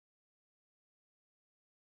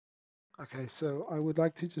Okay, so I would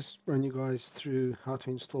like to just run you guys through how to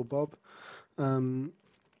install Bob. Um,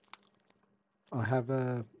 I have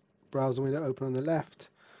a browser window open on the left,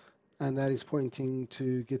 and that is pointing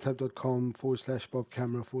to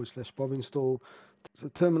github.com/bobcamera/bob install. The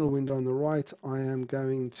terminal window on the right, I am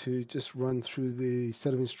going to just run through the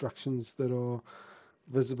set of instructions that are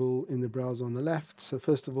visible in the browser on the left. So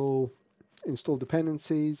first of all, install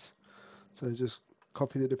dependencies. So just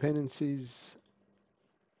copy the dependencies.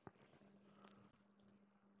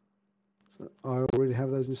 I already have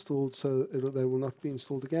those installed, so they will not be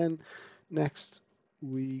installed again. Next,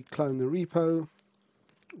 we clone the repo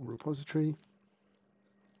or repository.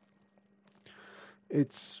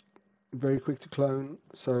 It's very quick to clone,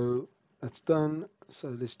 so that's done.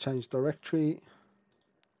 So let's change directory.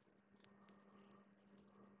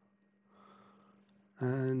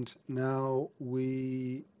 And now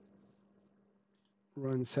we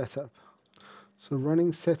run setup. So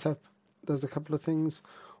running setup does a couple of things.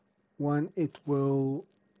 One, it will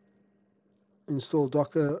install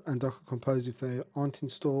Docker and Docker Compose if they aren't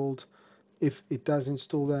installed. If it does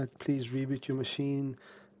install that, please reboot your machine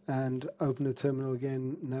and open the terminal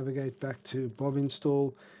again, navigate back to Bob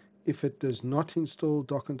install. If it does not install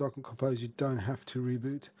Docker and Docker Compose, you don't have to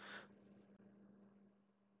reboot.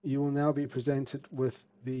 You will now be presented with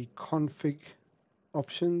the config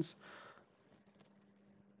options.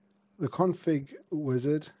 The config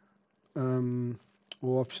wizard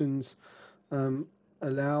or options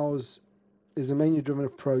is a menu-driven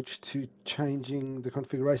approach to changing the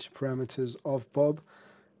configuration parameters of Bob.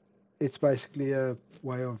 It's basically a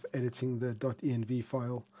way of editing the .env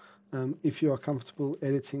file. If you are comfortable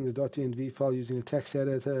editing the .env file using a text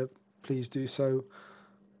editor, please do so.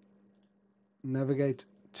 Navigate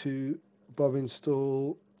to Bob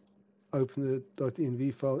install, open the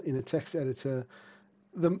 .env file in a text editor.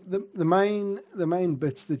 The main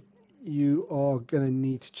bits that you are going to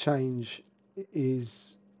need to change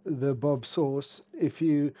is the Bob source. If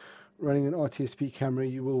you're running an RTSP camera,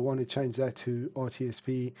 you will want to change that to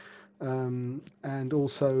RTSP, and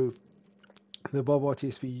also the Bob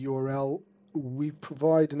RTSP URL. We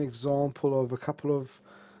provide an example of a couple of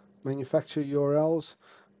manufacturer URLs.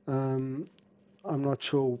 I'm not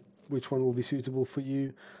sure which one will be suitable for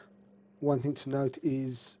you. One thing to note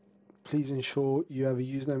is please ensure you have a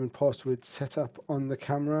username and password set up on the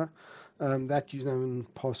camera. That username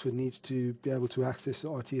and password needs to be able to access the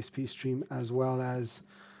RTSP stream as well as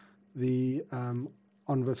the OnVIF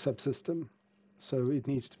subsystem. So it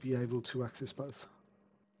needs to be able to access both.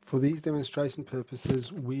 For these demonstration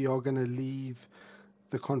purposes, we are going to leave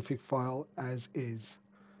the config file as is.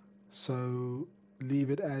 So leave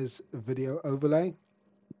it as a video overlay.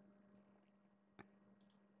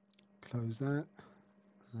 Close that.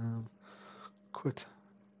 Quit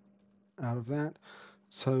out of that.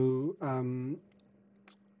 So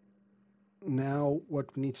now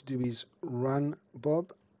what we need to do is run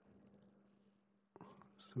Bob.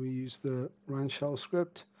 So we use the run shell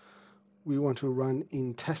script. We want to run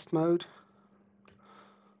in test mode.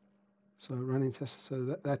 So running test,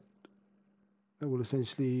 so that will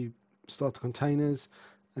essentially start the containers.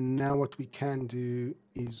 And now what we can do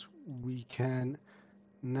is we can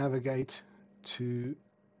navigate to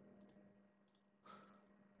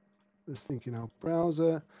this thing in our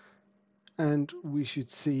browser, and we should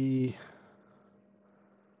see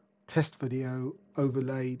test video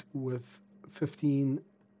overlaid with 15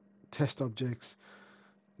 test objects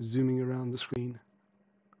zooming around the screen.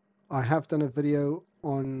 I have done a video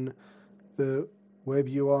on the web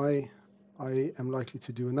UI. I am likely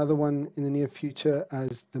to do another one in the near future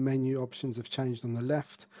as the menu options have changed on the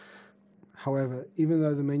left. However, even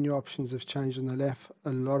though the menu options have changed on the left,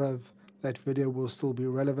 a lot of that video will still be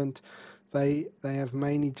relevant. We've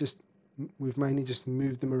mainly just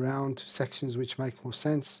moved them around to sections which make more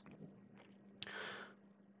sense.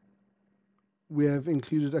 We have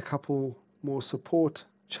included a couple more support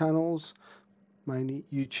channels, mainly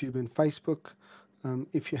YouTube and Facebook.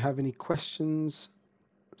 If you have any questions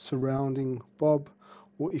surrounding Bob,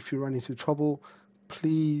 or if you run into trouble,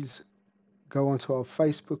 please go onto our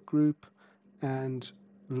Facebook group and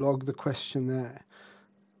log the question there.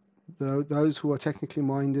 Those who are technically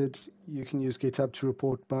minded, you can use GitHub to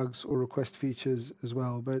report bugs or request features as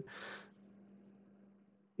well. But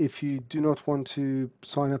if you do not want to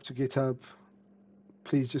sign up to GitHub,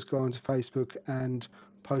 please just go onto Facebook and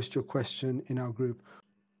post your question in our group.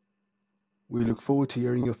 We look forward to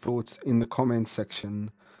hearing your thoughts in the comments section.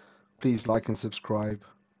 Please like and subscribe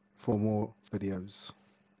for more videos.